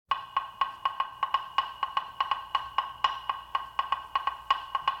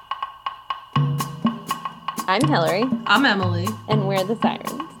I'm Hillary, I'm Emily. and we're the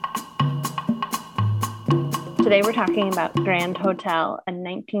Sirens. Today we're talking about Grand Hotel, a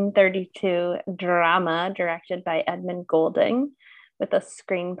 1932 drama directed by Edmund Goulding with a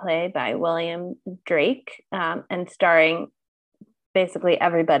screenplay by William Drake and starring basically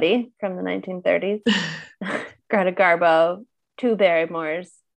everybody from the 1930s. Greta Garbo, two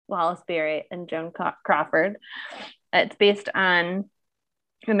Barrymores, Wallace Beery, and Joan Crawford. It's based on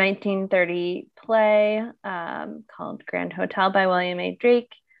a 1930 play called Grand Hotel by William A.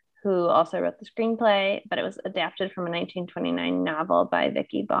 Drake, who also wrote the screenplay, but it was adapted from a 1929 novel by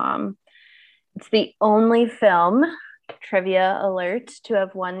Vicky Baum. It's the only film, trivia alert, to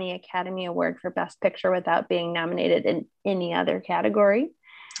have won the Academy Award for Best Picture without being nominated in any other category.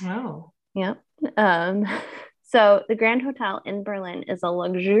 Oh. Yeah. So the Grand Hotel in Berlin is a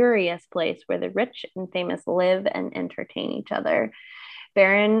luxurious place where the rich and famous live and entertain each other.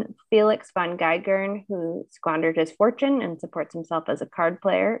 Baron Felix von Geigern, who squandered his fortune and supports himself as a card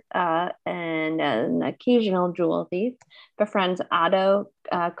player and an occasional jewel thief, befriends Otto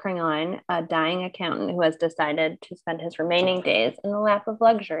Kringlein, a dying accountant who has decided to spend his remaining days in the lap of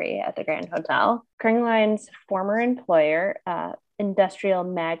luxury at the Grand Hotel. Kringlein's former employer, industrial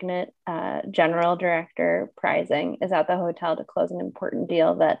magnate general director Preising, is at the hotel to close an important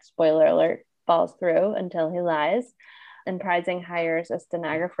deal that, spoiler alert, falls through until he lies. And Preising hires a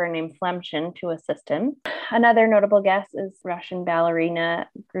stenographer named Flemchen to assist him. Another notable guest is Russian ballerina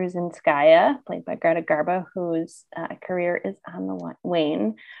Gruzinskaya, played by Greta Garbo, whose career is on the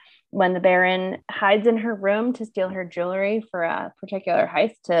wane. When the Baron hides in her room to steal her jewelry for a particular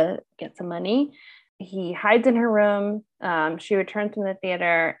heist to get some money, he hides in her room. She returns from the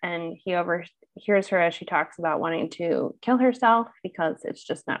theater, and he overhears her as she talks about wanting to kill herself because it's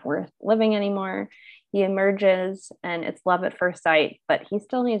just not worth living anymore. He emerges, and it's love at first sight, but he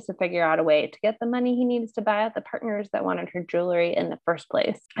still needs to figure out a way to get the money he needs to buy out the partners that wanted her jewelry in the first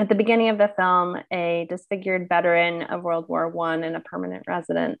place. At the beginning of the film, a disfigured veteran of World War I and a permanent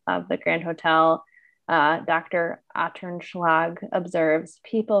resident of the Grand Hotel, Dr. Atternschlag, observes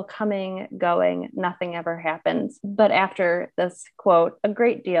people coming, going, nothing ever happens. But after this, quote, a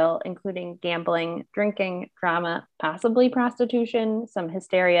great deal, including gambling, drinking, drama, possibly prostitution, some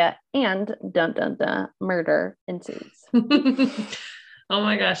hysteria, and dun dun dun, murder ensues. Oh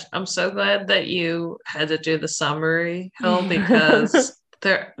my gosh, I'm so glad that you had to do the summary, Hill, because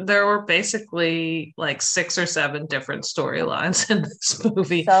there were basically like 6 or 7 different storylines in this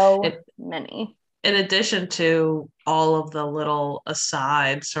movie. So many. In addition to all of the little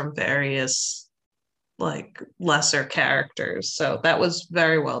asides from various like lesser characters. So that was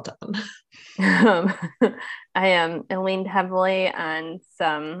very well done. I leaned heavily on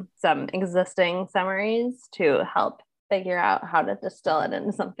some existing summaries to help figure out how to distill it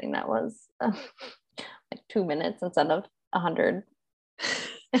into something that was like 2 minutes instead of 100.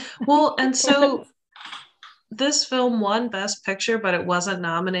 Well, and so this film won Best Picture, but it wasn't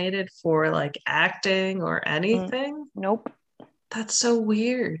nominated for like acting or anything. Nope. That's so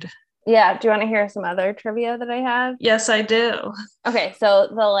weird. Yeah. Do you want to hear some other trivia that I have? Yes, I do. Okay, so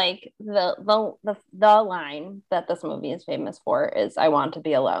the line that this movie is famous for is "I want to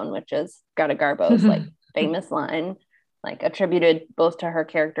be alone," which is Greta Garbo's like famous line, like attributed both to her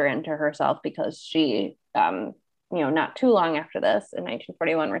character and to herself, because she not too long after this, in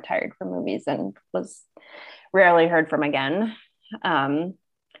 1941, retired from movies and was rarely heard from again.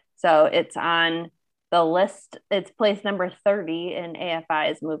 So it's on the list. It's place number 30 in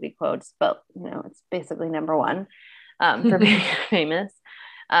AFI's movie quotes, but it's basically number 1 for being famous.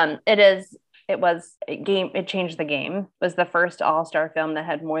 It changed the game. It was the first all-star film that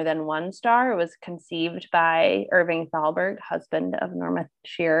had more than 1 star. It was conceived by Irving Thalberg, husband of Norma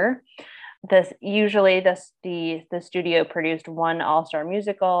Shearer. The studio produced 1 all-star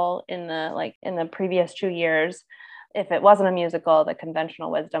musical in the previous 2 years. If it wasn't a musical, the conventional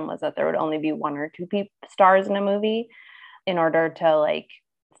wisdom was that there would only be 1 or 2 stars in a movie in order to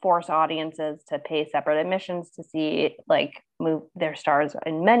force audiences to pay separate admissions to see move their stars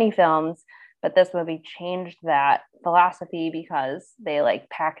in many films. But this movie changed that philosophy because they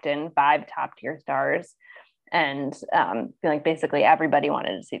packed in 5 top tier stars, and basically everybody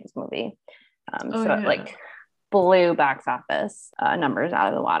wanted to see this movie. It blew box office numbers out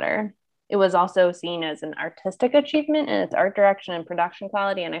of the water. It was also seen as an artistic achievement in its art direction and production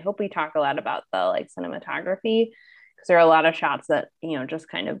quality. And I hope we talk a lot about the cinematography, because there are a lot of shots that, just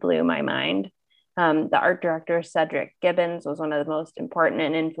kind of blew my mind. The art director, Cedric Gibbons, was one of the most important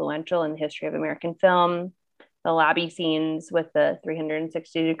and influential in the history of American film. The lobby scenes with the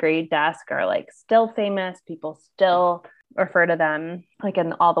 360-degree desk are still famous. People still refer to them like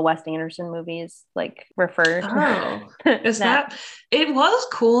in all the Wes Anderson movies, like refer Oh, to is that. that it was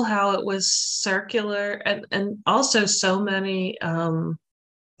cool how it was circular and also so many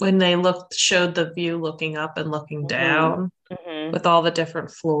when they showed the view looking up and looking Mm-hmm. down Mm-hmm. with all the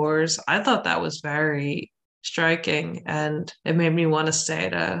different floors. I thought that was very striking and it made me want to stay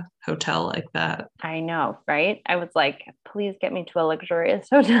at a hotel like that. I know, right? I was like, please get me to a luxurious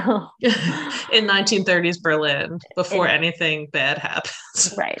hotel. In 1930s Berlin before In anything bad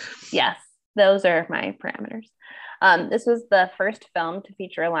happens. right. Yes. Those are my parameters. This was the first film to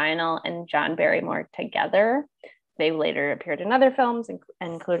feature Lionel and John Barrymore together. They later appeared in other films,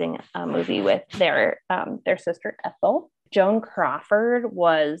 including a movie with their sister Ethel. Joan Crawford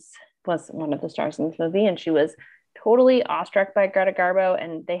was one of the stars in this movie, and she was totally awestruck by Greta Garbo,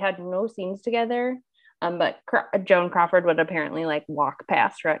 and they had no scenes together. But Joan Crawford would apparently like walk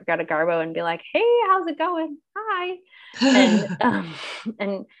past Greta Garbo and be like, "Hey, how's it going? Hi," and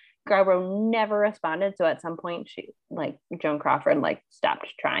and Garbo never responded. So at some point, Joan Crawford like stopped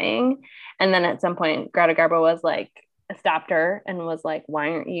trying, and then at some point, Greta Garbo was like stopped her and was like, "Why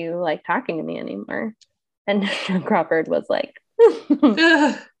aren't you like talking to me anymore?" And Joan Crawford was like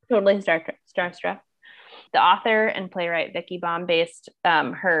totally starstruck. The author and playwright Vicky Baum based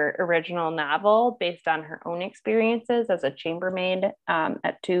her original novel based on her own experiences as a chambermaid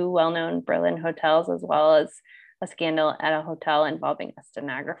at two well-known Berlin hotels, as well as a scandal at a hotel involving a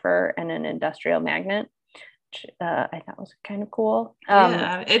stenographer and an industrial magnate, which I thought was kind of cool.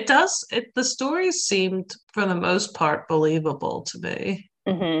 Yeah, it does. The stories seemed, for the most part, believable to me.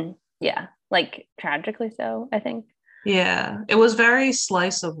 Mm-hmm. Yeah, like tragically so, I think. Yeah, it was very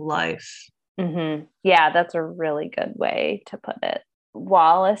slice of life. Mm-hmm. Yeah, that's a really good way to put it.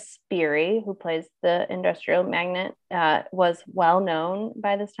 Wallace Beery, who plays the industrial magnate, was well known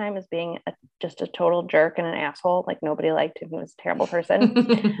by this time as being just a total jerk and an asshole. Like nobody liked him. He was a terrible person.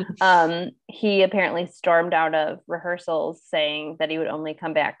 He apparently stormed out of rehearsals saying that he would only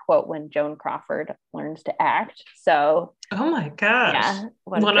come back, quote, when Joan Crawford learns to act. So, Oh my gosh. yeah,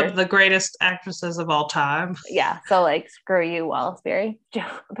 what a One of jerk. the greatest actresses of all time. Yeah, so like screw you, Wallace Beery.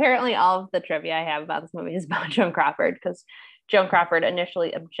 Apparently, all of the trivia I have about this movie is about Joan Crawford because Joan Crawford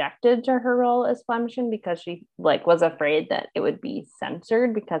initially objected to her role as Flemington because she like was afraid that it would be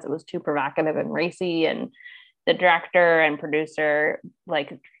censored because it was too provocative and racy, and the director and producer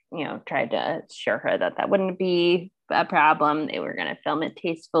like tried to assure her that that wouldn't be a problem. They were going to film it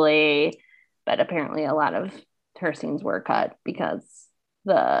tastefully, but apparently a lot of her scenes were cut because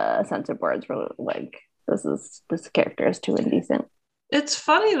the censored words were like, this character is too indecent. It's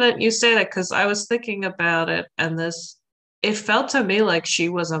funny that you say that because I was thinking about it and it felt to me like she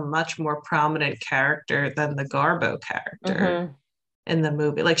was a much more prominent character than the Garbo character Mm-hmm. in the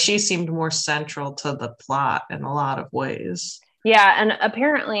movie. Like she seemed more central to the plot in a lot of ways. Yeah, and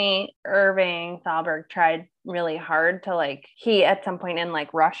apparently Irving Thalberg tried really hard to like he at some point in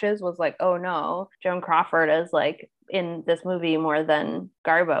like rushes was like, oh no, Joan Crawford is like in this movie more than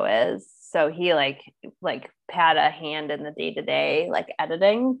Garbo is. So he like had a hand in the day to day like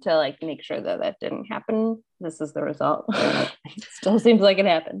editing to like make sure that that didn't happen. This is the result. It still seems like it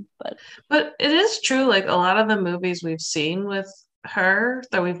happened, But it is true, like a lot of the movies we've seen with her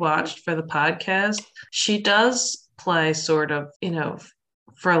that we've watched for the podcast, she does play sort of,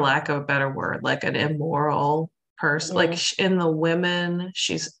 for lack of a better word, like an immoral person. Like mm-hmm. in The Women,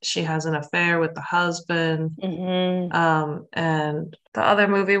 she has an affair with the husband. Mm-hmm. And the other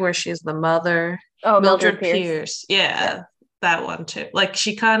movie where she's the mother, Oh, Mildred Mildred Pierce. Pierce. Yeah. Yeah, that one too. Like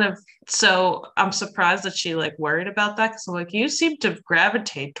she kind of, so I'm surprised that she like worried about that because I'm like, you seem to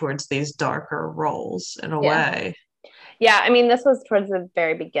gravitate towards these darker roles in a Yeah. way. Yeah, I mean, this was towards the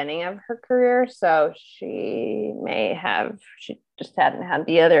very beginning of her career, so she just hadn't had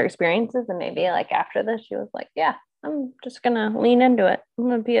the other experiences, and maybe like after this, she was like, "Yeah, I'm just gonna lean into it. I'm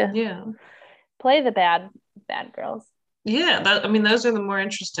gonna Yeah. play the bad girls." Yeah, I mean, those are the more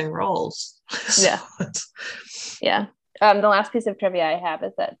interesting roles. So Yeah, yeah. The last piece of trivia I have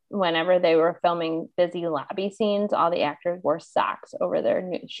is that whenever they were filming busy lobby scenes, all the actors wore socks over their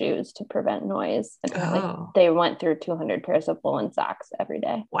new shoes to prevent noise. Apparently, oh, they went through 200 pairs of woolen socks every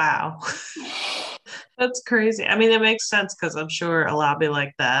day. wow. That's crazy. I mean, it makes sense because I'm sure a lobby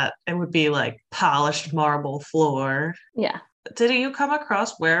like that, it would be like polished marble floor. Yeah. Did you come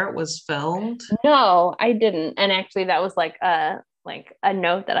across where it was filmed? No, I didn't. And actually that was like a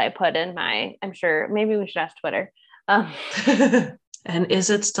note that I put in my I'm sure maybe we should ask Twitter. Um And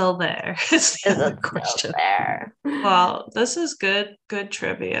is it still there? It's the is other it still question. there? Well, this is good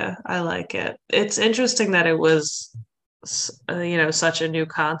trivia. I like it. It's interesting that it was such a new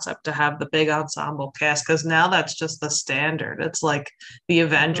concept to have the big ensemble cast, because now that's just the standard. It's like the Mhm.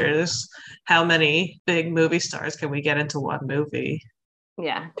 Avengers. How many big movie stars can we get into one movie?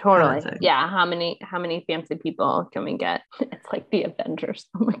 Yeah, Kind of totally. thing. Yeah, how many fancy people can we get? It's like the Avengers.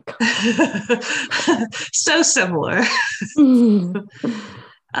 Oh my So similar. God.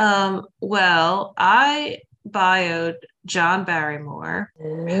 Well, I bioed John Barrymore,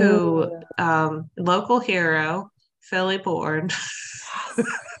 who Ooh. local hero, Philly born. Yes.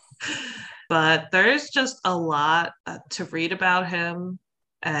 But there's just a lot to read about him,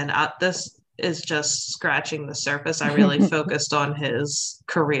 and this is just scratching the surface. I really focused on his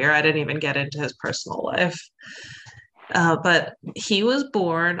career. I didn't even get into his personal life. But he was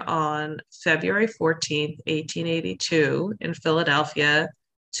born on February 14th, 1882, in Philadelphia,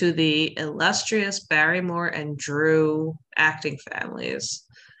 to the illustrious Barrymore and Drew acting families.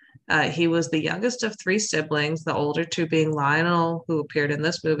 He was the youngest of three siblings, the older two being Lionel, who appeared in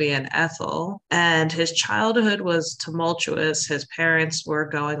this movie, and Ethel. And his childhood was tumultuous. His parents were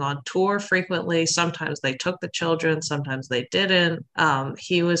going on tour frequently. Sometimes they took the children, sometimes they didn't.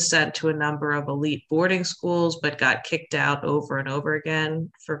 He was sent to a number of elite boarding schools, but got kicked out over and over again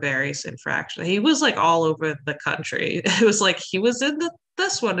for various infractions. He was like all over the country. It was like he was in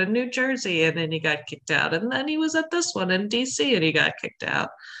this one in New Jersey, and then he got kicked out. And then he was at this one in DC, and he got kicked out.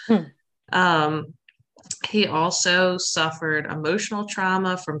 Hmm. Um, he also suffered emotional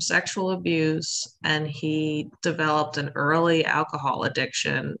trauma from sexual abuse, and he developed an early alcohol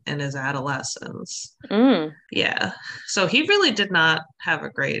addiction in his adolescence. Mm. Yeah. So he really did not have a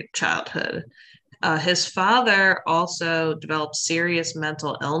great childhood. His father also developed serious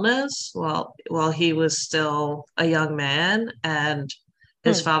mental illness while he was still a young man, and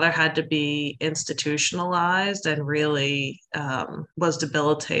his Mm. father had to be institutionalized and really was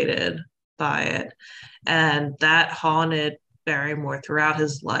debilitated by it. And that haunted Barrymore throughout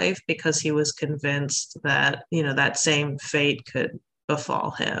his life because he was convinced that, that same fate could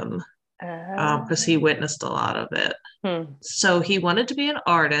befall him because he Uh, witnessed a lot of it. hmm. So he wanted to be an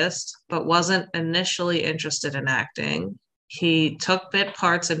artist, but wasn't initially interested in acting. He took bit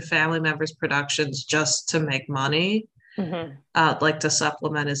parts in family members' productions just to make money, Mhm. like to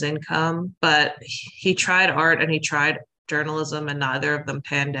supplement his income. But he tried art and he tried journalism, and neither of them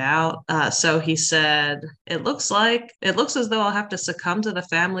panned out. So he said, it looks as though I'll have to succumb to the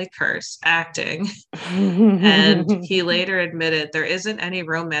family curse, acting. And he later admitted there isn't any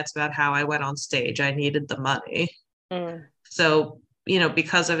romance about how I went on stage. I needed the money. Mm. So,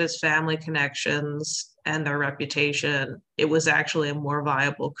 because of his family connections and their reputation, it was actually a more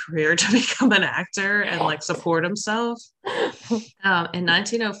viable career to become an actor and like support himself. In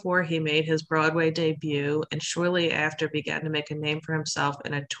 1904, he made his Broadway debut and shortly after began to make a name for himself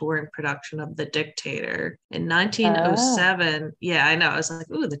in a touring production of The Dictator. In Oh. 1907, yeah, I know, I was like,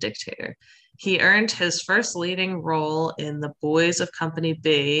 ooh, The Dictator. He earned his first leading role in The Boys of Company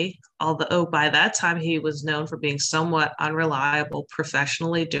B, although by that time he was known for being somewhat unreliable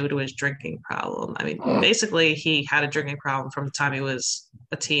professionally due to his drinking problem. I mean, basically, he had a drinking problem from the time he was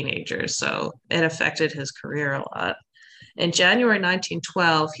a teenager, so it affected his career a lot. In January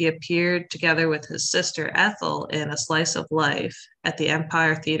 1912, he appeared together with his sister Ethel in A Slice of Life at the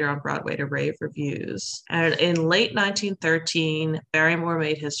Empire Theater on Broadway to rave reviews. And in late 1913, Barrymore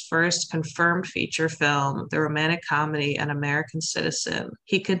made his first confirmed feature film, the romantic comedy An American Citizen.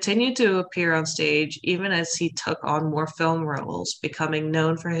 He continued to appear on stage even as he took on more film roles, becoming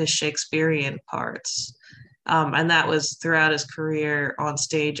known for his Shakespearean parts. And that was throughout his career on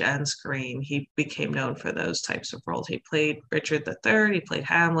stage and screen. He became known for those types of roles. He played Richard III, he played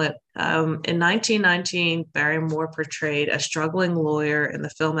Hamlet. In 1919, Barrymore portrayed a struggling lawyer in the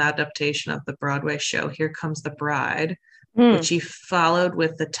film adaptation of the Broadway show Here Comes the Bride, which Mm. he followed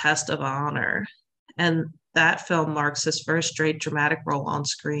with The Test of Honor. And that film marks his first straight dramatic role on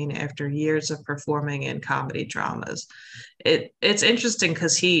screen after years of performing in comedy dramas. It's interesting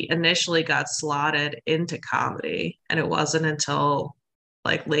because he initially got slotted into comedy, and it wasn't until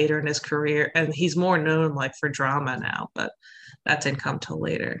like later in his career, and he's more known like for drama now, but that didn't come till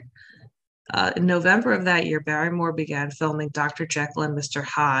later. In November of that year, Barrymore began filming Dr. Jekyll and Mr.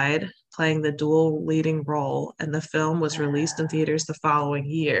 Hyde, playing the dual leading role, and the film was released in theaters the following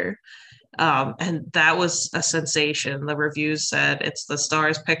year. And that was a sensation. The reviews said it's the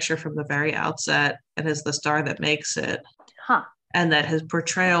star's picture from the very outset and is the star that makes it, Huh. and that his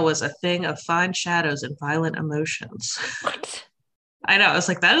portrayal was a thing of fine shadows and violent emotions. What? I know. It's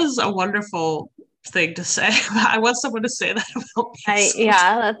like, that is a wonderful thing to say. I want someone to say that about me.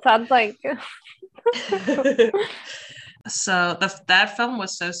 Yeah, that sounds like So that film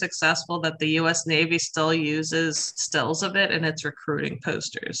was so successful that the U.S. Navy still uses stills of it in its recruiting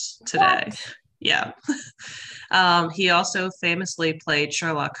posters today. What? Yeah. He also famously played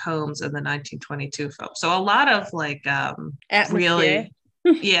Sherlock Holmes in the 1922 film. So a lot of like Atmosphere. really,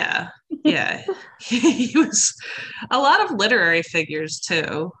 yeah, yeah. He was a lot of literary figures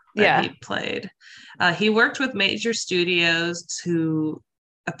too that Yeah. he played. He worked with major studios to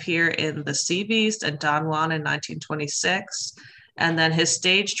appear in The Sea Beast and Don Juan in 1926. And then his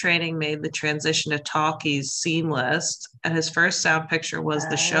stage training made the transition to talkies seamless. And his first sound picture was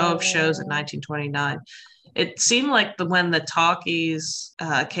The Show of Shows in 1929. It seemed like when the talkies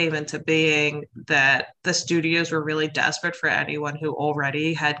came into being that the studios were really desperate for anyone who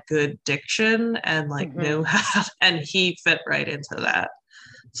already had good diction and like knew how, and he fit right into that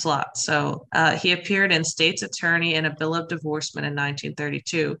slot. So he appeared in State's Attorney and A Bill of Divorcement in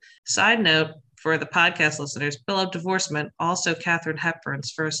 1932. Side note for the podcast listeners, Bill of Divorcement, also Katharine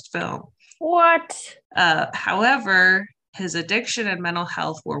Hepburn's first film. What? However, his addiction and mental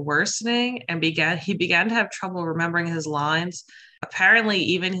health were worsening, and he began to have trouble remembering his lines. Apparently,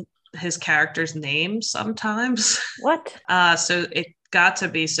 even his character's name sometimes. What? So it got to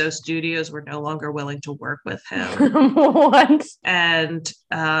be so studios were no longer willing to work with him. What? And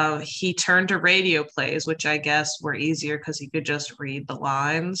he turned to radio plays, which I guess were easier because he could just read the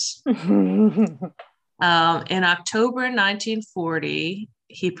lines. In October 1940,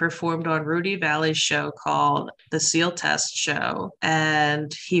 he performed on Rudy Valley's show called The Seal Test Show,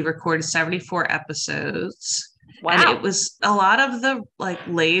 and he recorded 74 episodes. Wow. And it was a lot of the like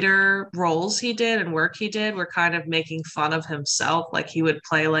later roles he did and work he did were kind of making fun of himself. Like he would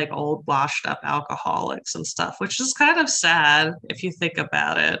play like old washed up alcoholics and stuff, which is kind of sad if you think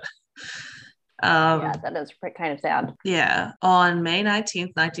about it. Yeah, that is kind of sad. Yeah. On May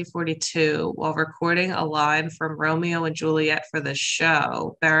 19th, 1942, while recording a line from Romeo and Juliet for the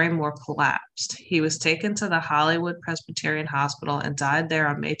show, Barrymore collapsed. He was taken to the Hollywood Presbyterian Hospital and died there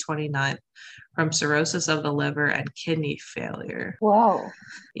on May 29th from cirrhosis of the liver and kidney failure. Whoa.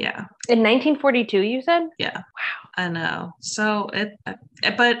 Yeah. In 1942, you said? Yeah. Wow. I know. So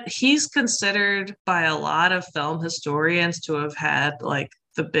but he's considered by a lot of film historians to have had like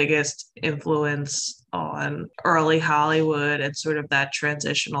the biggest influence on early Hollywood and sort of that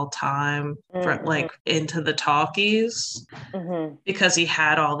transitional time for like into the talkies because he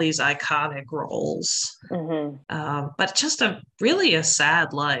had all these iconic roles. But just really a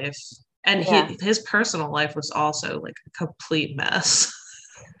sad life. And his personal life was also like a complete mess.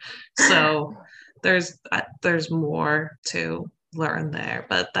 So there's more to learn there,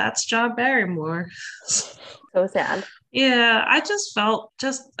 but that's John Barrymore. So sad. Yeah, I just felt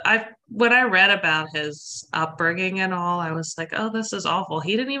when I read about his upbringing and all, I was like, oh, this is awful.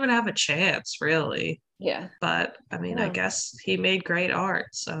 He didn't even have a chance, really. Yeah. But I mean, I guess he made great art.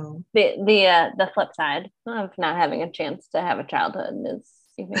 So the flip side of not having a chance to have a childhood is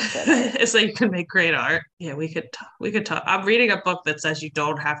you make good art. It's like you can make great art. Yeah, we could talk. I'm reading a book that says you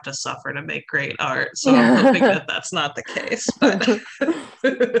don't have to suffer to make great art. So I'm hoping that that's not the case. But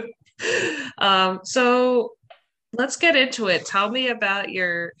so let's get into it. Tell me about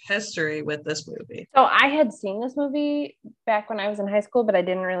your history with this movie. So I had seen this movie back when I was in high school, but I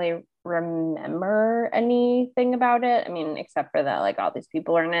didn't really remember anything about it. I mean, except for that, like all these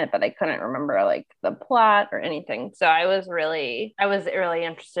people are in it, but I couldn't remember like the plot or anything. So I was really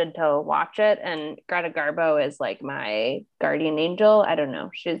interested to watch it. And Greta Garbo is like my guardian angel. I don't know.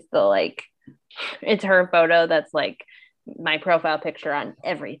 She's it's her photo that's like my profile picture on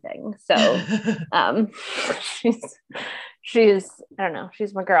everything. So she's I don't know,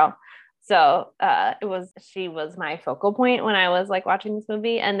 she's my girl. So she was my focal point when I was like watching this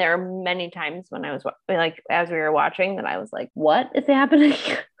movie. And there are many times when I was like, as we were watching, that I was like, what is happening?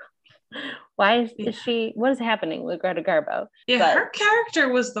 Why is she, what is happening with Greta Garbo? Yeah, her character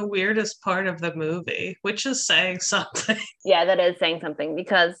was the weirdest part of the movie, which is saying something. Yeah, that is saying something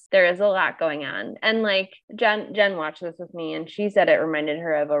because there is a lot going on. And like Jen watched this with me and she said it reminded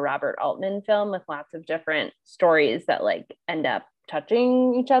her of a Robert Altman film with lots of different stories that like end up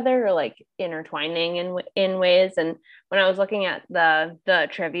touching each other or like intertwining in ways. And when I was looking at the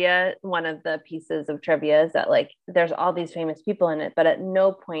trivia, one of the pieces of trivia is that like there's all these famous people in it, but at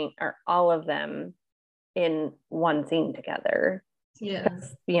no point are all of them in one scene together. Yeah.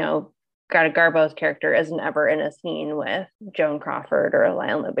 You know, Greta Garbo's character isn't ever in a scene with Joan Crawford or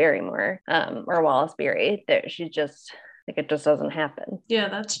Lionel Barrymore or Wallace Beery. She's just Like it just doesn't happen. Yeah,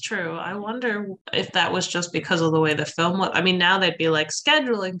 that's true. I wonder if that was just because of the way the film was. I mean, now they'd be like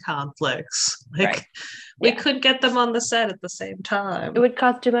scheduling conflicts. Right. Like we Yeah. couldn't get them on the set at the same It time. would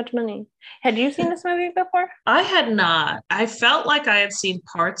cost too much money. Had you seen this movie before? I had not. I felt like I had seen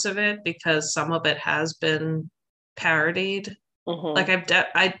parts of it because some of it has been parodied. Like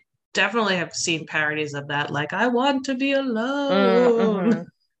Mm-hmm. I definitely have seen parodies of that. Like I want to be Mm-hmm. alone.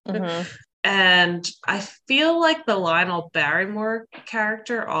 Mm-hmm. And I feel like the Lionel Barrymore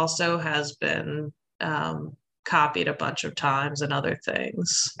character also has been copied a bunch of times and other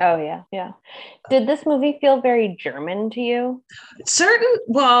things. Oh yeah, yeah. Did this movie feel very German to you?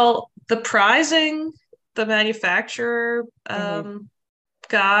 Well, the prizing, the manufacturer Mm-hmm.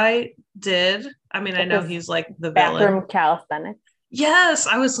 guy did. I mean, I With know this he's like the villain. bathroom calisthenics. Yes,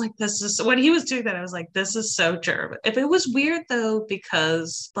 I was like, this is when he was doing that, I was like, this is so German. If it was weird though,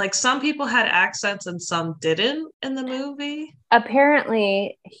 because like some people had accents and some didn't in the movie.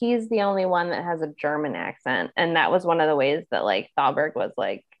 Apparently, he's the only one that has a German accent, and that was one of the ways that like Thalberg was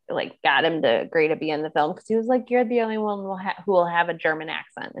like got him to agree to be in the film because he was like, "You're the only one who will have a German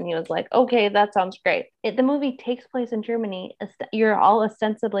accent," and he was like, "Okay, that sounds great." The movie takes place in Germany. You're all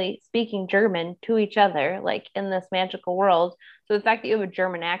ostensibly speaking German to each other, like in this magical world. So the fact that you have a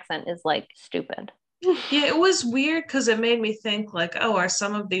German accent is like stupid. Yeah, it was weird because it made me think like, oh, are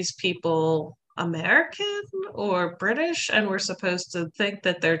some of these people American or British? And we're supposed to think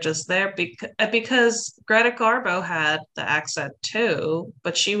that they're just there because Greta Garbo had the accent too,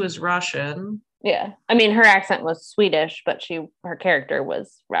 but she was Russian. Yeah. I mean, her accent was Swedish, but her character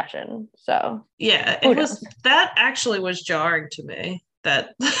was Russian. So Yeah, who it knows? was that actually was jarring to me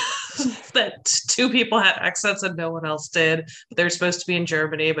that that two people had accents and no one else did. They're supposed to be in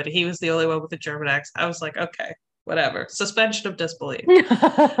Germany, but he was the only one with a German accent. I was like, okay, whatever. Suspension of disbelief.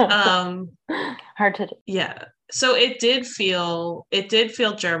 Um, Hard to do. yeah. So it did feel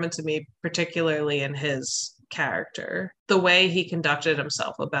German to me, particularly in his character, the way he conducted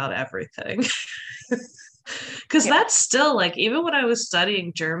himself about everything. Because Yeah. that's still like, even when I was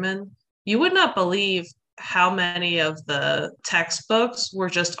studying German, you would not believe how many of the textbooks were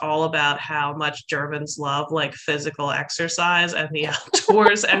just all about how much Germans love like physical exercise and the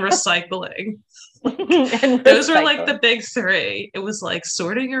outdoors and recycling. Like, And those were like the recycling. big three. It was like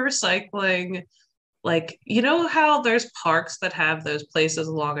sorting or recycling. Like, you know how there's parks that have those places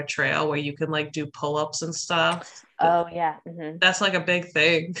along a trail where you can like do pull-ups and stuff? Oh yeah. Mm-hmm. That's like a big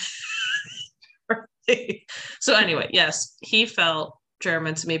thing. So anyway, yes, he felt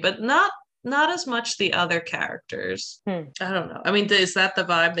German to me, but not as much the other characters. Hmm. I don't know. I mean, is that the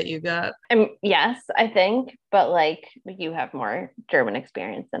vibe that you got? Yes, I think, but like you have more German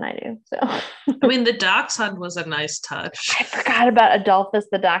experience than I do. So I mean, the dachshund was a nice touch. I forgot about Adolphus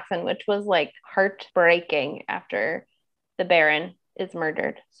the Dachshund, which was like heartbreaking after the Baron is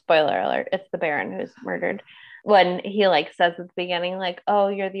murdered. Spoiler alert, it's the Baron who's murdered. When he like says at the beginning, like, "Oh,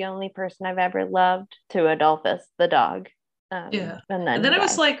 you're the only person I've ever loved," to Adolphus the dog, Yeah. and And then he then I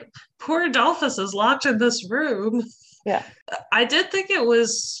was dies. like, poor Adolphus is locked in this room. Yeah, I did think it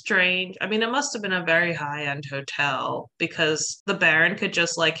was strange. I mean, it must have been a very high-end hotel because the Baron could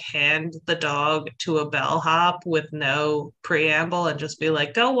just like hand the dog to a bellhop with no preamble and just be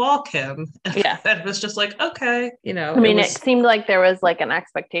like, go walk him. yeah. And it was just like, okay, I it mean, it was, seemed like there was like an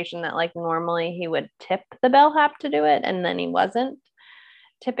expectation that like normally he would tip the bellhop to do it, and then he wasn't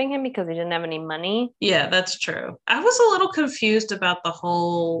tipping him because he didn't have any money. yeah, that's true. I was a little confused about the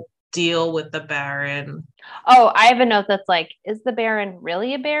whole deal with the Baron. Oh, I have a note that's like, is the Baron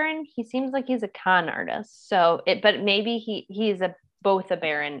really a Baron? He seems like he's a con artist. But maybe he's both a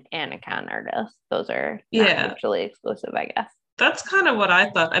Baron and a con artist. Those are not Yeah, mutually exclusive, I guess. that's kind of what I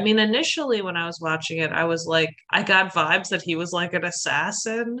thought. I mean, initially when I was watching it, I was like, I got vibes that he was like an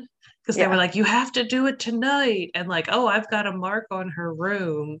assassin because they were Yeah, like, you have to do it tonight. And like, oh, I've got a mark on her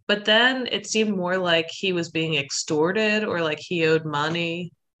room. But then it seemed more like he was being extorted or like he owed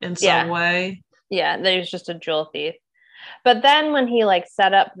money in some yeah, way. yeah. There's just a jewel thief. But then when he like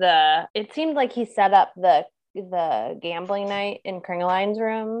it seemed like he set up the gambling night in Kringeline's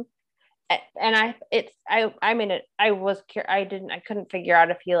room, and I mean it. I couldn't figure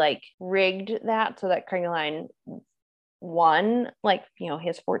out if he like rigged that so that Kringeline won like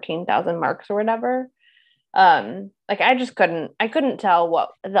his 14,000 marks or whatever. Like I couldn't tell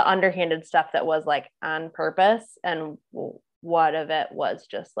what the underhanded stuff that was like on purpose and what of it was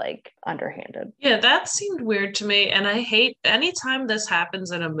just like underhanded. Yeah, that seemed weird to me. And I hate anytime this happens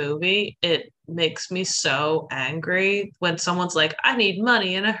in a movie, it makes me so angry when someone's like, I need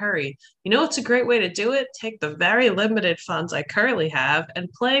money in a hurry. You know, it's a great way to do it. Take the very limited funds I currently have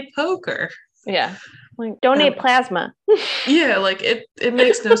and play poker. Yeah. Like, donate plasma. Yeah, like it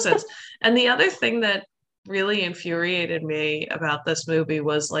makes no sense. And the other thing that really infuriated me about this movie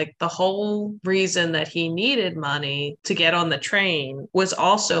was like the whole reason that he needed money to get on the train was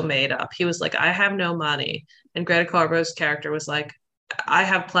also made up. He was like, I have no money. And Greta Garbo's character was like, I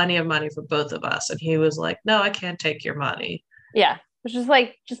have plenty of money for both of us. And he was like, no, I can't take your money. Yeah. It's just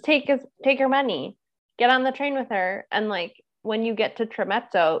like, just take her money, get on the train with her, and like when you get to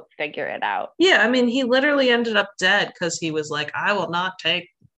Tremezzo, figure it out. Yeah, I mean, he literally ended up dead because he was like, I will not take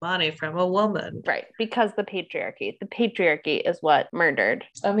money from a woman. Right. Because the patriarchy is what murdered.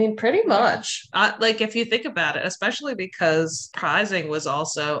 I mean, pretty much. Like, if you think about it, especially because Prizing was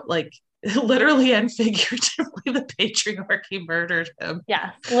also like literally and figuratively the patriarchy murdered him.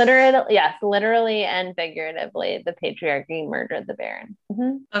 Literally and figuratively, the patriarchy murdered the Baron.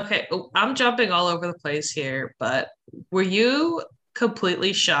 Mm-hmm. Okay, I'm jumping all over the place here, but were you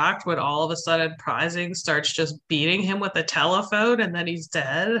completely shocked when all of a sudden Prizing starts just beating him with a telephone and then he's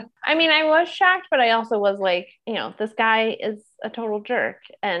dead? I mean, I was shocked, but I also was like, this guy is a total jerk,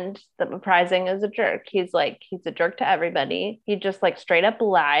 and the Prizing is a jerk. He's a jerk to everybody. He just like straight up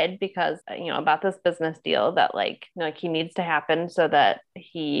lied because about this business deal that like he needs to happen so that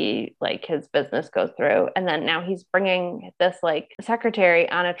he like his business goes through, and then now he's bringing this like secretary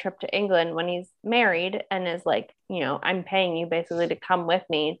on a trip to England when he's married and is like, I'm paying you basically to come with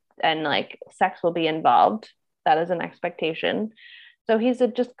me, and like sex will be involved. That is an expectation. So he's a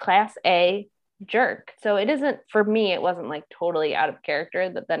just class A jerk. So it isn't, for me, it wasn't like totally out of character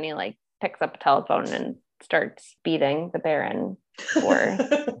that then he like picks up a telephone and starts beating the Baron for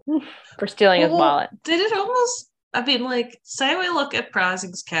for stealing his wallet. Did it almost, I mean, like, say we look at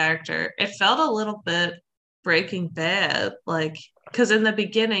Prizing's character, it felt a little bit Breaking Bad, like, because in the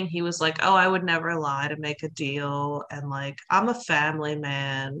beginning he was like, oh, I would never lie to make a deal, and like, I'm a family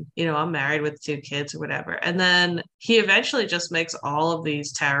man, I'm married with 2 kids or whatever, and then he eventually just makes all of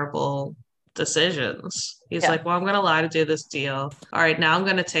these terrible decisions. He's like, well, I'm going to lie to do this deal. All right, now I'm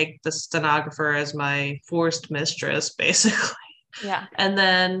going to take the stenographer as my forced mistress, basically. Yeah. And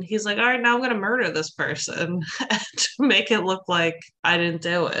then he's like, all right, now I'm going to murder this person to make it look like I didn't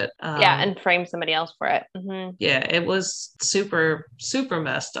do it. And frame somebody else for it. Mm-hmm. Yeah, it was super, super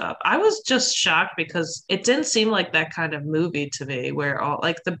messed up. I was just shocked because it didn't seem like that kind of movie to me where all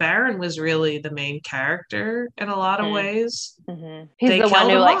like the Baron was really the main character in a lot of ways. Mm-hmm. He's the one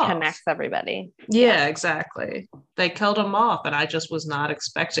who like connects everybody. Yeah, exactly. They killed him off, and I just was not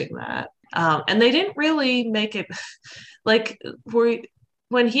expecting that. And they didn't really make it like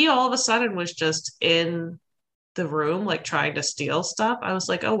when he all of a sudden was just in the room, like trying to steal stuff. I was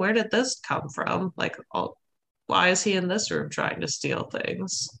like, oh, where did this come from? Like, oh, why is he in this room trying to steal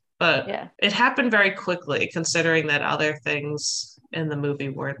things? But it happened very quickly, considering that other things in the movie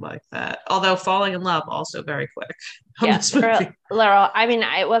weren't like that. Although falling in love also very quick. Laurel, I mean,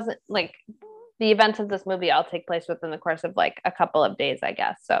 it wasn't like the events of this movie all take place within the course of like a couple of days, I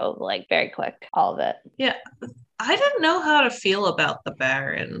guess. So like very quick, all of it. Yeah. I didn't know how to feel about the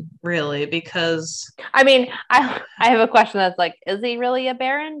Baron, really, because I mean, I have a question that's like, is he really a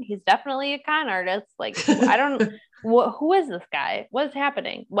Baron? He's definitely a con artist. Like, I don't. Who is this guy? What's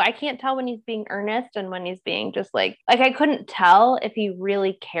happening? Well, I can't tell when he's being earnest and when he's being just like I couldn't tell if he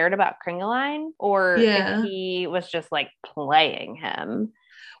really cared about Kringeline or if he was just like playing him.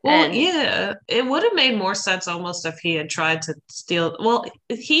 Well, yeah, it would have made more sense almost if he had tried to steal. Well,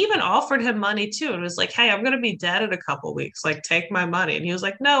 he even offered him money too, and was like, "Hey, I'm going to be dead in a couple weeks. Like, take my money." And he was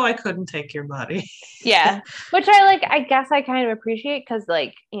like, "No, I couldn't take your money." Yeah, which I guess I kind of appreciate because,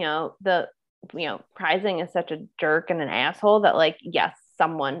 like, Prizing is such a jerk and an asshole that, like, yes,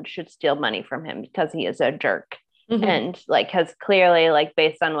 someone should steal money from him because he is a jerk, and like has clearly, like,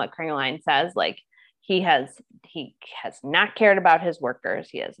 based on what Kringeline says, like. He has not cared about his workers.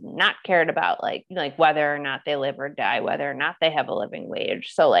 He has not cared about like whether or not they live or die, whether or not they have a living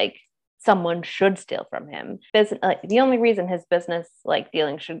wage. So like someone should steal from him. The only reason his business like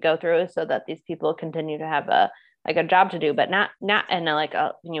dealing should go through is so that these people continue to have a job to do, but not and like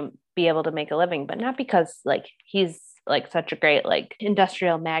be able to make a living, but not because like he's like such a great like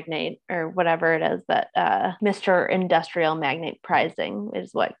industrial magnate or whatever it is that Mr. Industrial Magnate Prizing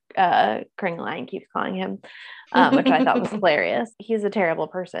is what Kringeline keeps calling him, which I thought was hilarious. He's a terrible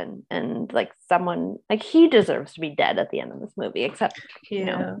person, and like someone like he deserves to be dead at the end of this movie, except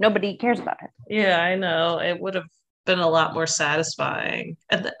nobody cares about him. Yeah, I know. It would have been a lot more satisfying.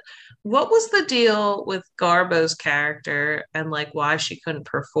 And what was the deal with Garbo's character and like why she couldn't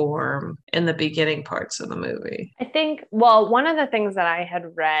perform in the beginning parts of the movie? I think, well, one of the things that I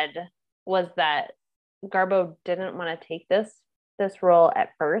had read was that Garbo didn't want to take this this role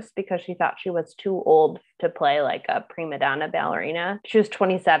at first because she thought she was too old to play like a prima donna ballerina. She was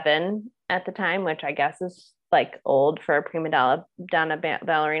 27 at the time, which I guess is like old for a prima donna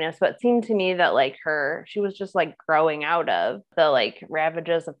ballerina. So it seemed to me that like she was just like growing out of the like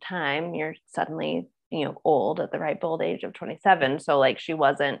ravages of time. You're suddenly, old at the ripe old age of 27. So like she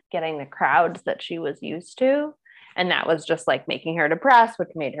wasn't getting the crowds that she was used to. And that was just like making her depressed, which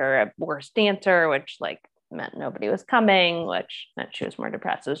made her a worse dancer, which like meant nobody was coming, which meant she was more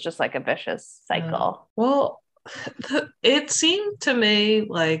depressed. It was just like a vicious cycle. Well, it seemed to me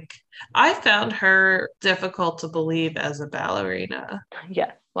like I found her difficult to believe as a ballerina.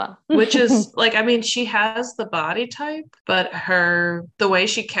 Yeah. Well, which is like, I mean, she has the body type, but the way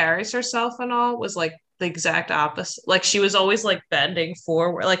she carries herself and all was like the exact opposite. Like she was always like bending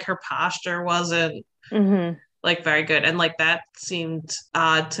forward, like her posture wasn't mm-hmm. like very good. And like that seemed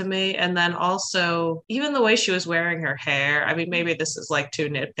odd to me. And then also, even the way she was wearing her hair, I mean, maybe this is like too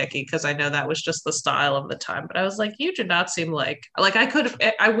nitpicky because I know that was just the style of the time, but I was like, you did not seem like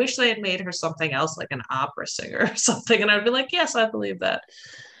I wish they had made her something else, like an opera singer or something. And I'd be like, yes, I believe that.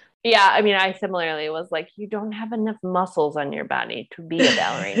 Yeah, I mean, I similarly was like, you don't have enough muscles on your body to be a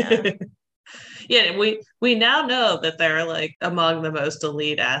ballerina. Yeah, we now know that they're like among the most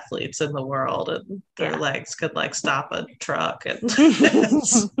elite athletes in the world, and their legs could like stop a truck. And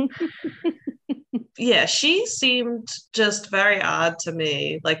yeah, she seemed just very odd to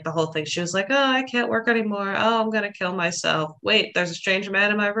me. Like the whole thing, she was like, "Oh, I can't work anymore. Oh, I'm gonna kill myself. Wait, there's a strange man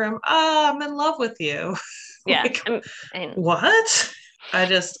in my room. Oh, I'm in love with you." Yeah, like, what? I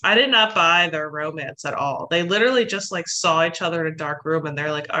did not buy their romance at all. They literally just like saw each other in a dark room and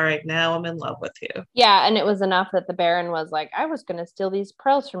they're like, all right, now I'm in love with you. Yeah. And it was enough that the Baron was like, I was going to steal these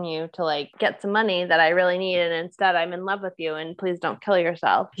pearls from you to like get some money that I really need. And instead I'm in love with you and please don't kill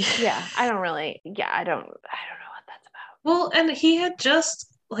yourself. Yeah. I don't know what that's about. Well, and he had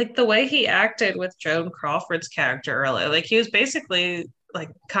just like the way he acted with Joan Crawford's character earlier, like he was basically like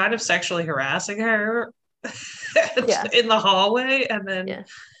kind of sexually harassing her in the hallway, and then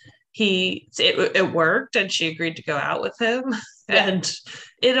it worked and she agreed to go out with him. And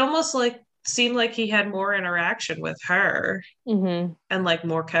it almost like seemed like he had more interaction with her and like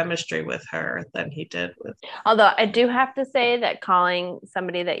more chemistry with her than he did with. Although I do have to say that calling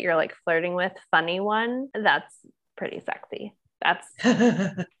somebody that you're like flirting with funny one, that's pretty sexy. That's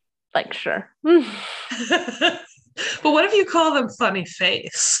like, sure. But what if you call them funny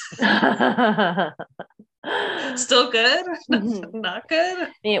face? Still good? Not good?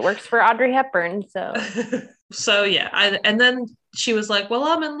 I mean, it works for Audrey Hepburn, so. So yeah, and then she was like, well,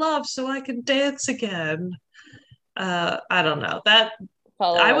 I'm in love, so I can dance again. I don't know. That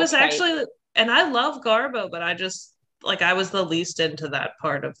I was actually, and I love Garbo, but I just like I was the least into that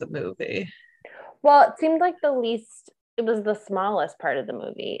part of the movie. Well, it seemed like it was the smallest part of the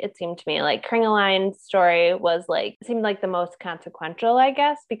movie. It seemed to me like Kringeline's story seemed like the most consequential, I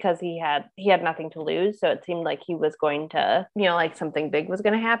guess, because he had nothing to lose. So it seemed like he was going to, like something big was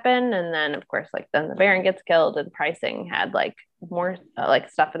going to happen. And then of course, like then the Baron gets killed and Pricing had like more like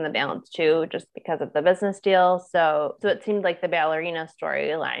stuff in the balance too, just because of the business deal. So it seemed like the ballerina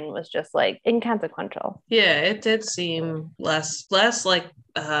storyline was just like inconsequential. Yeah, it did seem less like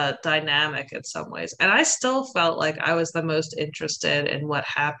dynamic in some ways. And I still felt like I was the most interested in what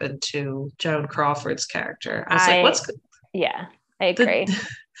happened to Joan Crawford's character. I was like, what's good? Yeah, I agree.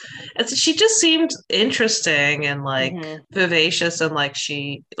 She just seemed interesting and like vivacious, and like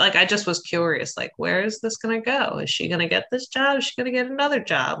I just was curious, like, where is this gonna go? Is she gonna get this job? Is she gonna get another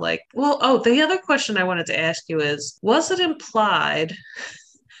job? Like, the other question I wanted to ask you is, was it implied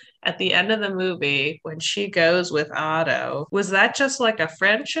at the end of the movie when she goes with Otto, was that just like a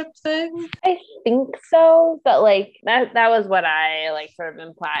friendship thing? I think so, but like that was what I like sort of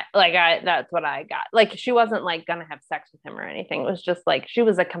implied. Like that's what I got. Like she wasn't like gonna have sex with him or anything. It was just like she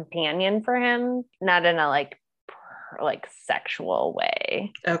was a companion for him, not in a like sexual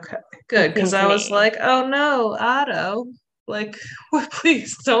way. Okay, good, because I was like, oh no, Otto. Like,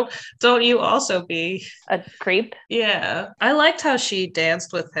 please don't you also be a creep? Yeah. I liked how she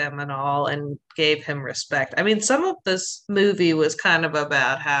danced with him and all and gave him respect. I mean, some of this movie was kind of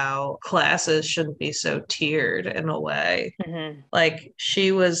about how classes shouldn't be so tiered in a way. Like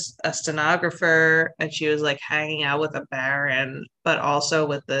she was a stenographer and she was like hanging out with a baron, but also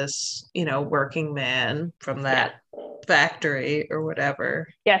with this, working man from that factory or whatever.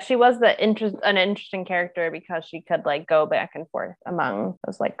 Yeah, she was an interesting character because she could like go back and forth among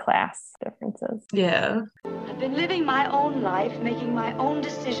those like class differences. Yeah. I've been living my own life, making my own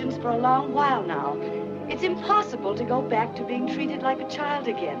decisions for a long while now. It's impossible to go back to being treated like a child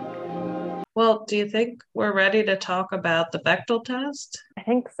again. Well, do you think we're ready to talk about the Bechdel test? I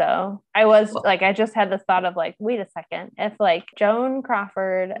think so. I was Well, like, I just had this thought of like, wait a second, if like Joan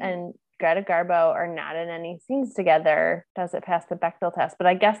Crawford and Greta Garbo are not in any scenes together, does it pass the Bechdel test? But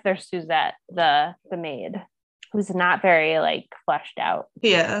I guess there's Suzette, the maid, who's not very like fleshed out.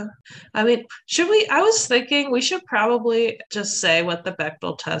 yeah. I mean, should we? I was thinking we should probably just say what the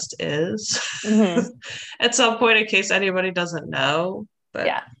Bechdel test is Mm-hmm. at some point in case anybody doesn't know. But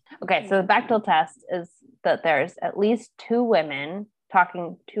Yeah. Okay. So the Bechdel test is that there's at least two women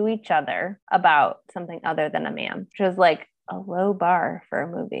talking to each other about something other than a man, which is like a low bar for a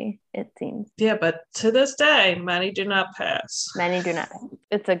movie, it seems. yeah, but to this day, many do not pass. Many do not.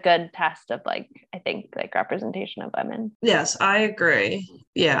 It's a good test of like, I think, like representation of women. Yes, I agree.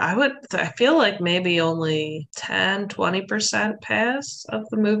 Yeah, I feel like maybe only 10-20% pass of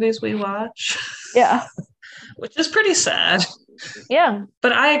the movies we watch, Yeah. which is pretty sad. Yeah.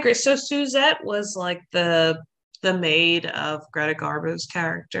 But I agree. So Suzette was like the maid of Greta Garbo's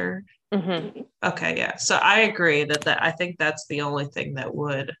character. Mm-hmm. Okay, yeah. So I agree that I think that's the only thing that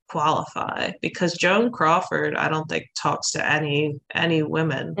would qualify because Joan Crawford, I don't think talks to any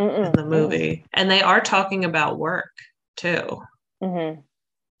women in Mm-mm. the movie, and they are talking about work too. Mm-hmm.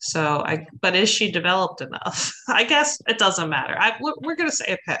 So but is she developed enough? I guess it doesn't matter. We're gonna say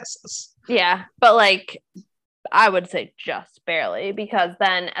it passes. Yeah. But like, I would say just barely because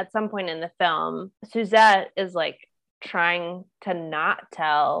then at some point in the film, Suzette is like trying to not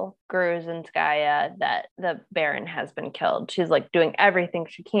tell Gruzhinskaya that the Baron has been killed. She's like doing everything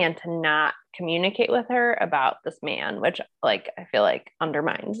she can to not communicate with her about this man, which like I feel like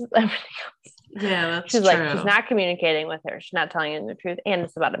undermines everything else. Yeah, that's She's like, she's true. not communicating with her. She's not telling you the truth, and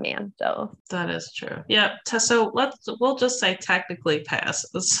it's about a man. So That is true. Yeah. So we'll just say technically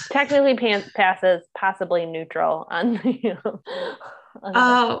passes. technically passes, possibly neutral on the on the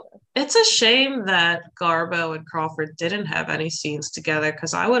Uh, it's a shame that Garbo and Crawford didn't have any scenes together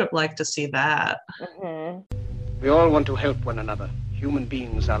because I would have liked to see that. Mhm. We all want to help one another. Human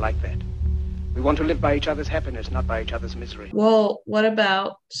beings are like that. We want to live by each other's happiness, not by each other's misery. Well, what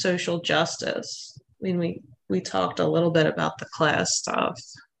about social justice? I mean, we talked a little bit about the class stuff.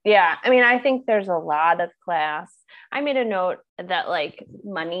 Yeah, I mean, I think there's a lot of class. I made a note that like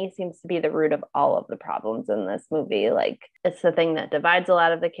money seems to be the root of all of the problems in this movie. Like it's the thing that divides a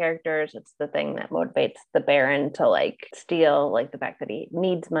lot of the characters. It's the thing that motivates the Baron to like steal, like the fact that he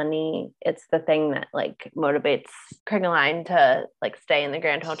needs money. It's the thing that like motivates Kringeline to like stay in the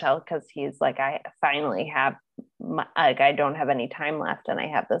Grand Hotel because he's like, I finally have like I don't have any time left and I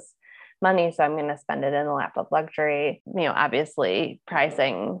have this money, so I'm going to spend it in the lap of luxury. You know, obviously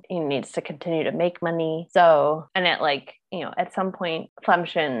pricing, he needs to continue to make money. So, and it like, you know, at some point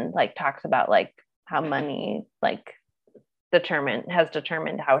Flemshin like talks about like how money like has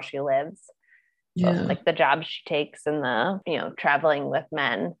determined how she lives. So Yeah. like the jobs she takes and the, you know, traveling with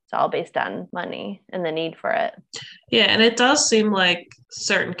men, it's all based on money and the need for it. Yeah, and it does seem like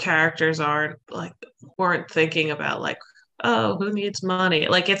certain characters weren't thinking about like, oh, who needs money?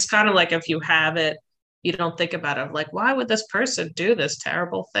 Like it's kind of like if you have it, you don't think about it like, why would this person do this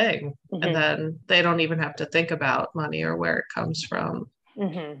terrible thing? Mm-hmm. And then they don't even have to think about money or where it comes from.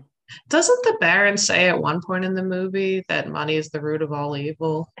 Mm-hmm. Doesn't the Baron say at one point in the movie that money is the root of all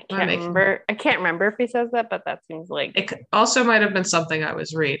evil? I can't remember if he says that, but that seems like It also might have been something I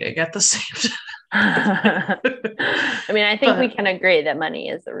was reading at the same time. I mean, I think we can agree that money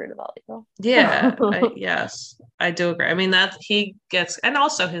is the root of all evil. Yeah, yes, I do agree. I mean, that he gets, and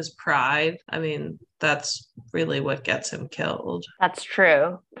also his pride. I mean, that's really what gets him killed. That's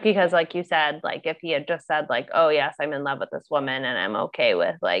true. Because, like you said, like if he had just said, like, oh, yes, I'm in love with this woman and I'm okay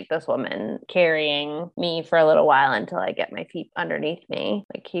with like this woman carrying me for a little while until I get my feet underneath me,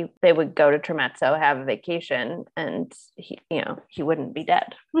 like they would go to Tremezzo, have a vacation, and he wouldn't be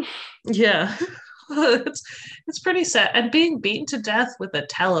dead. Yeah. It's pretty sad. And being beaten to death with a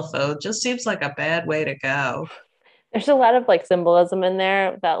telephone just seems like a bad way to go. There's a lot of like symbolism in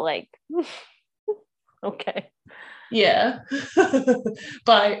there that like okay. Yeah.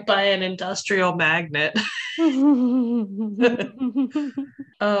 by an industrial magnet.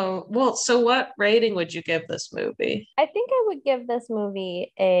 Oh, well, so what rating would you give this movie? I think I would give this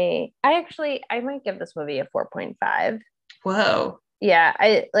movie I might give this movie a 4.5. Whoa. Yeah,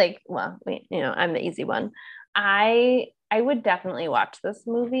 I'm the easy one. I would definitely watch this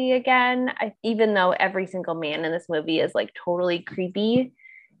movie again. Even though every single man in this movie is like totally creepy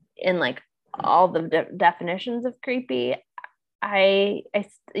in like all the definitions of creepy.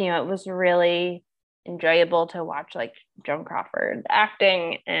 It was really enjoyable to watch like Joan Crawford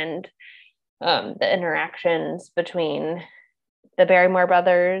acting and the interactions between the Barrymore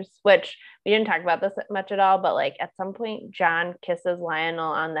brothers, which we didn't talk about this much at all, but like at some point John kisses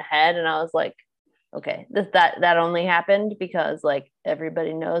Lionel on the head, and I was like, okay, that only happened because like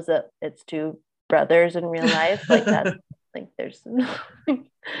everybody knows that it's two brothers in real life. Like that, like there's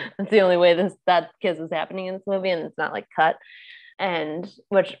that's the only way that kiss is happening in this movie, and it's not like cut. And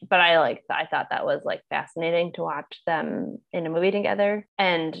but I thought that was like fascinating to watch them in a movie together,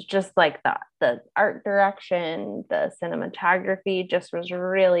 and just like the art direction, the cinematography just was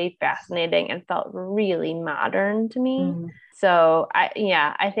really fascinating and felt really modern to me. So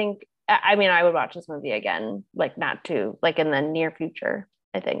I think I would watch this movie again, like not to like in the near future,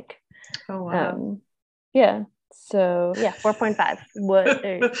 I think. Oh wow. Yeah. So yeah, 4.5.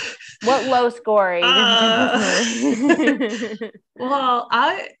 What low score are you gonna give this movie? Well,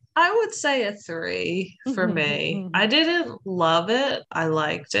 I would say a 3 for me. I didn't love it. I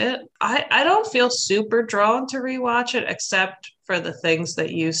liked it. I don't feel super drawn to rewatch it, except for the things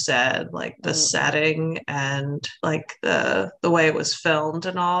that you said, like the setting and like the way it was filmed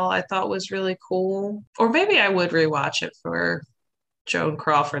and all. I thought was really cool. Or maybe I would rewatch it for Joan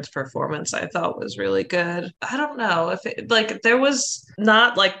Crawford's performance. I thought was really good. I don't know if it, like there was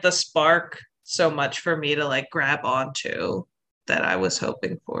not like the spark so much for me to like grab onto that I was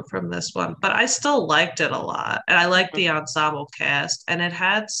hoping for from this one, but I still liked it a lot, and I liked the ensemble cast, and it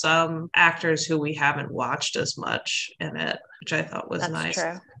had some actors who we haven't watched as much in it, which I thought was nice.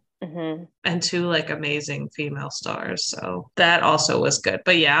 True. And 2 like amazing female stars, so that also was good.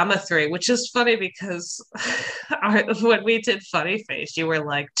 But yeah, I'm a 3, which is funny because when we did Funny Face, you were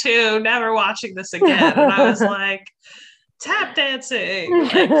like 2, never watching this again, and I was like tap dancing,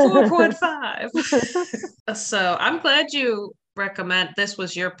 like 4.5. So I'm glad you recommend this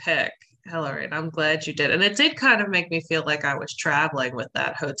was your pick, Hillary, and I'm glad you did. And it did kind of make me feel like I was traveling with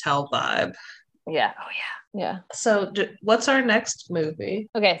that hotel vibe. Yeah. Oh yeah. So what's our next movie?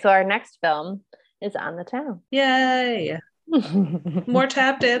 Okay, so our next film is On the Town. Yay. More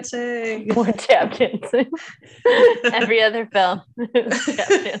tap dancing. More tap dancing. Every other film is tap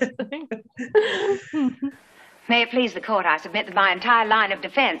dancing. May it please the court, I submit that my entire line of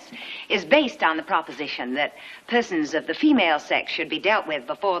defense is based on the proposition that persons of the female sex should be dealt with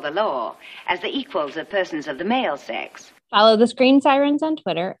before the law as the equals of persons of the male sex. Follow the Screen Sirens on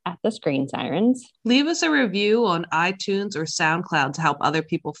Twitter at the Screen Sirens. Leave us a review on iTunes or SoundCloud to help other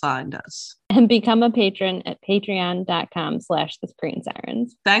people find us. And become a patron at patreon.com/the Screen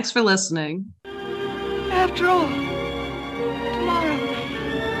Sirens. Thanks for listening. After all, tomorrow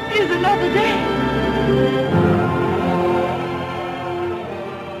is another day.